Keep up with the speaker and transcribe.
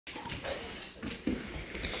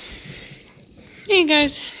Hey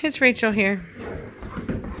guys, it's Rachel here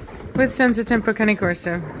with Senza Tempo Cane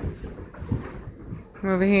Corso. I'm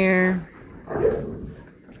over here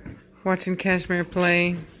watching Cashmere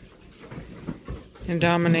play and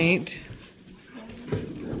dominate.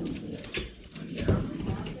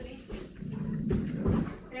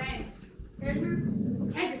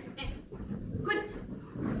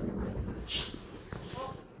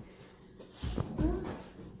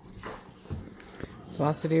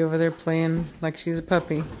 Velocity over there playing like she's a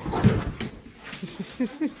puppy.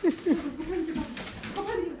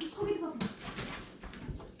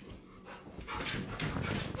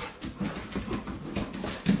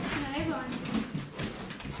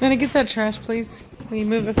 Savannah, get that trash, please. Will you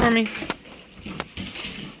move it for me?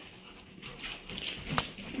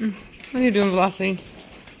 What are you doing, Velocity?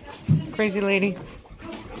 Crazy lady.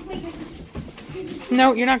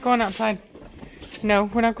 No, you're not going outside. No,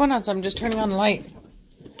 we're not going outside. I'm just turning on the light.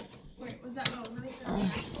 Wait, was that? Oh, let me turn it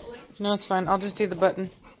back. No, it's fine. I'll just do the button.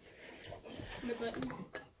 The button.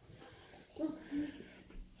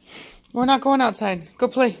 We're not going outside. Go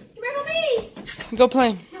play. Come here, puppies! Go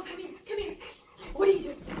play. No, come here, come here. What are you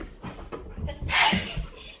doing?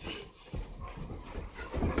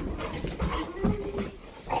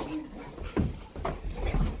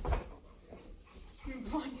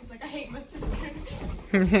 He's like, I hate my sister.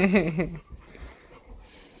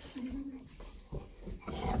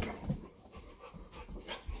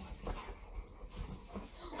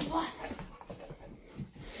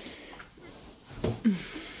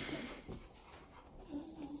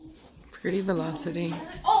 Pretty Velocity.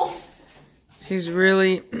 Oh! She's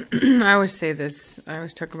really, I always say this, I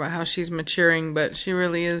always talk about how she's maturing, but she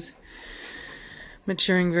really is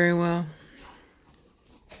maturing very well.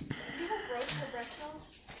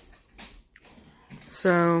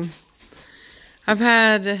 So,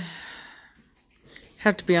 have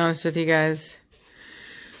to be honest with you guys,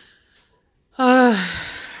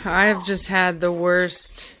 I've just had the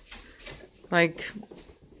worst, like,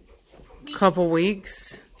 couple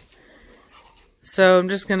weeks. So I'm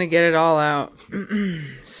just going to get it all out.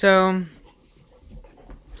 So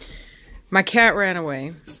my cat ran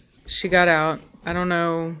away. She got out. I don't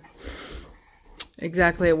know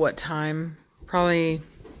exactly at what time. Probably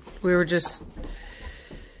we were just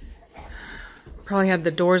probably had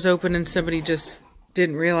the doors open and somebody just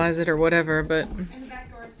didn't realize it or whatever, but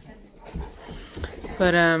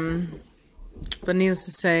needless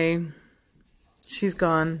to say, she's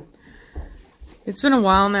gone. It's been a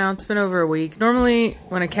while now. It's been over a week. Normally,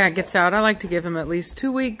 when a cat gets out, I like to give him at least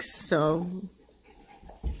 2 weeks, so...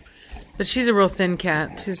 But she's a real thin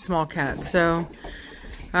cat. She's a small cat, so...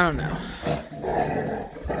 I don't know.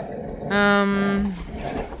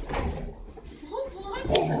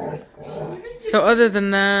 So other than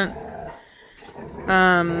that,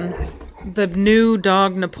 the new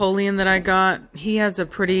dog, Napoleon, that I got, he has a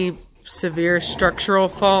pretty severe structural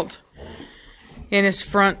fault in his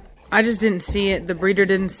front. I just didn't see it. The breeder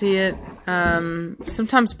didn't see it.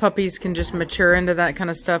 Sometimes puppies can just mature into that kind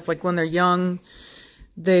of stuff. Like when they're young,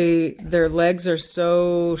 their legs are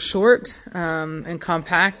so short and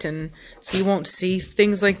compact, and so you won't see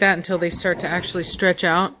things like that until they start to actually stretch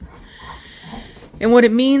out. And what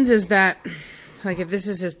it means is that, like, if this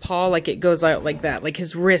is his paw, like, it goes out like that. Like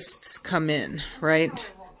his wrists come in, right?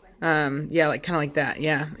 Yeah, like kind of like that.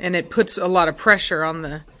 Yeah, and it puts a lot of pressure on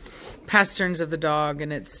the pasterns of the dog,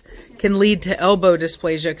 and it can lead to elbow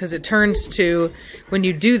dysplasia because it turns to, when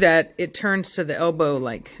you do that, it turns to the elbow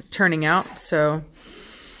like turning out. So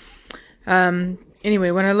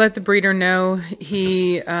anyway, when I let the breeder know,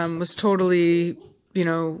 he was totally, you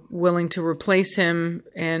know, willing to replace him,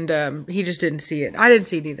 and he just didn't see it. I didn't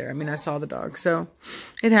see it either. I mean, I saw the dog, so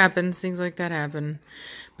it happens. Things like that happen,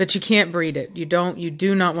 but you can't breed it. You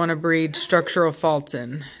do not want to breed structural faults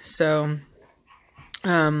in. So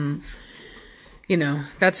you know,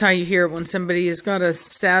 that's how you hear it when somebody has got a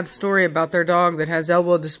sad story about their dog that has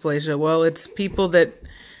elbow dysplasia. Well, it's people that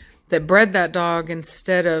bred that dog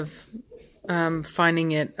instead of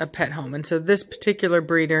finding it a pet home. And so this particular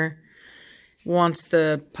breeder wants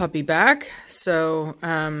the puppy back. So,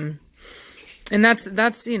 and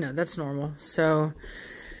that's, you know, that's normal. So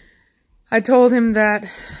I told him that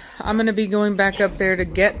I'm going to be going back up there to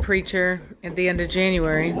get Preacher at the end of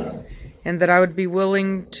January, and that I would be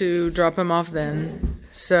willing to drop him off then.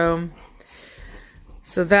 So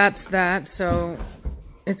that's that. So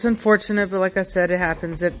it's unfortunate, but like I said, it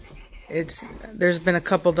happens. There's been a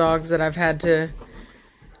couple dogs that I've had to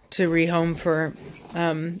rehome for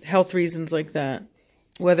health reasons like that,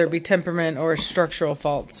 whether it be temperament or structural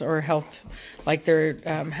faults or health, like they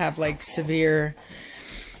have like severe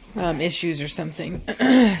issues or something.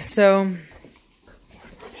 So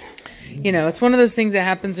you know, it's one of those things that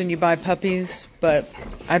happens when you buy puppies, but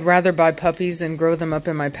I'd rather buy puppies and grow them up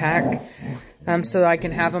in my pack, so I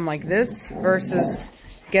can have them like this versus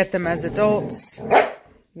get them as adults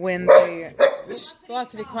when they,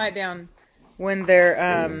 Velocity, quiet down, when they're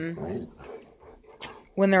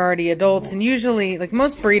already adults. And usually, like,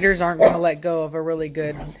 most breeders aren't going to let go of a really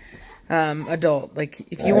good adult. Like,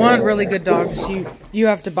 if you want really good dogs, you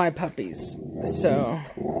have to buy puppies. So,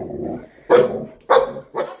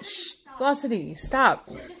 shh, Velocity, stop.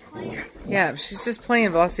 Yeah, she's just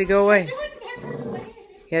playing. Velocity, go away.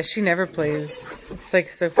 Yeah, she never plays. It's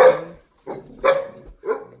like so funny.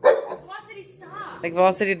 Like,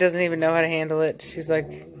 Velocity doesn't even know how to handle it. She's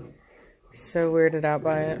like so weirded out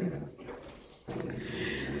by it.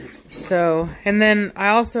 So, and then I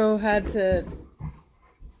also had to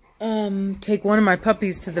take one of my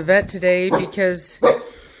puppies to the vet today because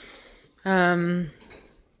my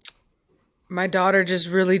daughter just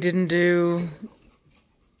really didn't do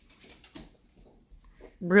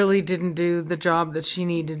the job that she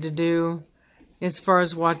needed to do as far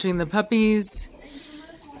as watching the puppies.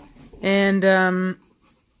 And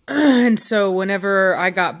and so whenever I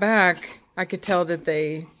got back, I could tell that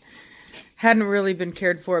they hadn't really been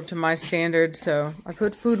cared for up to my standard. So I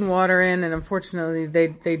put food and water in, and unfortunately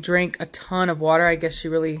they drank a ton of water. I guess she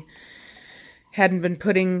really hadn't been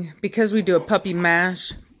putting, because we do a puppy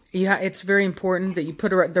mash, it's very important that you put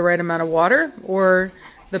the right amount of water, or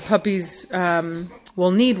the puppies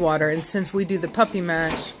will need water. And since we do the puppy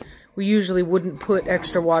mash, we usually wouldn't put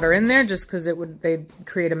extra water in there just because they'd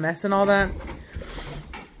create a mess and all that.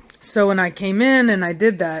 So when I came in and I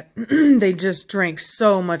did that, they just drank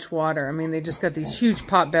so much water. I mean, they just got these huge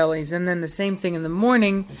pot bellies. And then the same thing in the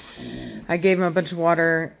morning, I gave them a bunch of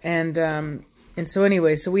water. And so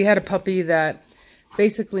anyway, so we had a puppy that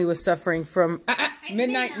basically was suffering from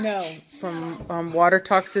from water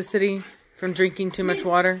toxicity, from drinking too much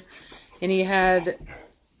water. And he had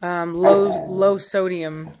low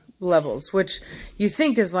sodium levels, which you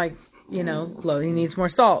think is like, you know, low, he needs more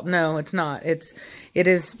salt. No, it's not. It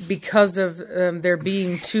is because of there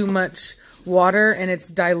being too much water, and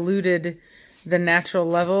it's diluted the natural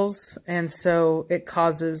levels, and so it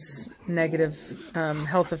causes negative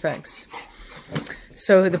health effects.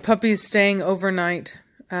 So the puppy's staying overnight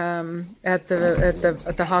at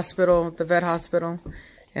the hospital, the vet hospital,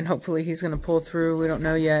 and hopefully he's going to pull through. We don't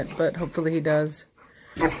know yet, but hopefully he does.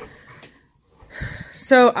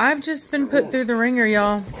 So I've just been put through the ringer,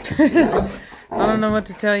 y'all. I don't know what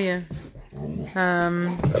to tell you.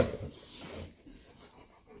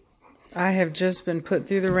 I have just been put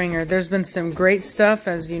through the ringer. There's been some great stuff,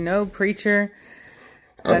 as you know, Preacher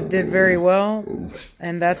that did very well,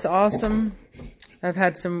 and that's awesome. I've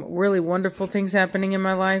had some really wonderful things happening in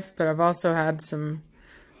my life, but I've also had some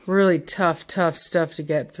really tough stuff to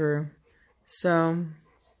get through. So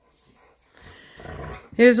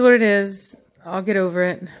it is what it is. I'll get over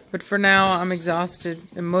it. But for now, I'm exhausted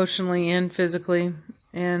emotionally and physically.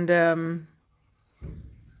 And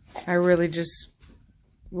I really just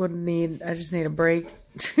I just need a break.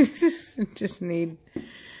 I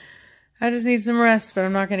just need some rest, but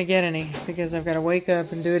I'm not going to get any because I've got to wake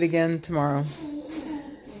up and do it again tomorrow.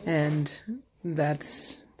 And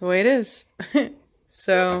that's the way it is.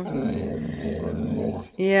 So,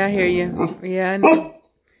 yeah, I hear you. Yeah, I know.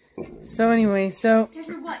 So anyway,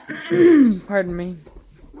 pardon me.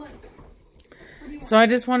 So I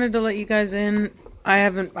just wanted to let you guys in. I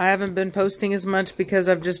haven't been posting as much because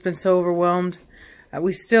I've just been so overwhelmed.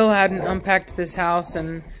 We still hadn't unpacked this house,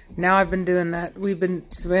 and now I've been doing that.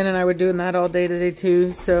 Savannah and I were doing that all day today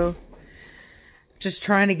too. So just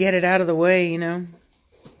trying to get it out of the way, you know.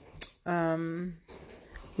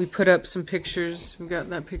 We put up some pictures. We got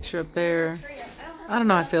that picture up there. I don't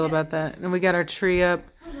know how I feel about that. And we got our tree up.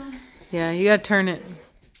 Yeah, you gotta turn it.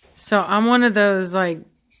 So I'm one of those like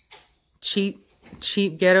cheap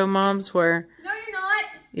ghetto moms where, No, you're not.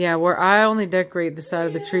 yeah, where I only decorate the side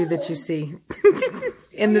of the tree that you see.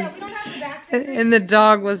 and the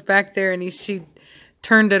dog was back there, and she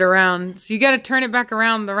turned it around. So you gotta turn it back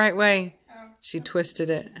around the right way. Oh. She twisted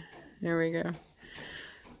it. There we go.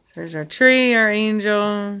 So there's our tree, our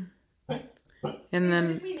angel, and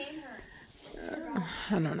then What did we name her?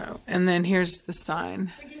 I don't know. And then here's the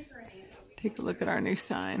sign. Take a look at our new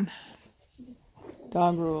sign.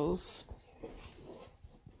 Dog rules.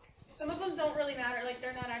 Some of them don't really matter. Like,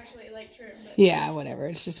 they're not actually, like, true. But Yeah, whatever.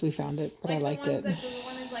 It's just we found it, but like I liked it. The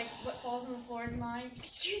one is like, what falls on the floor is mine.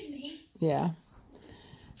 Excuse me. Yeah.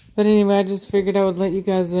 But anyway, I just figured I would let you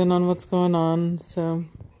guys in on what's going on. So,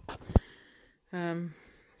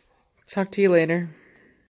 talk to you later.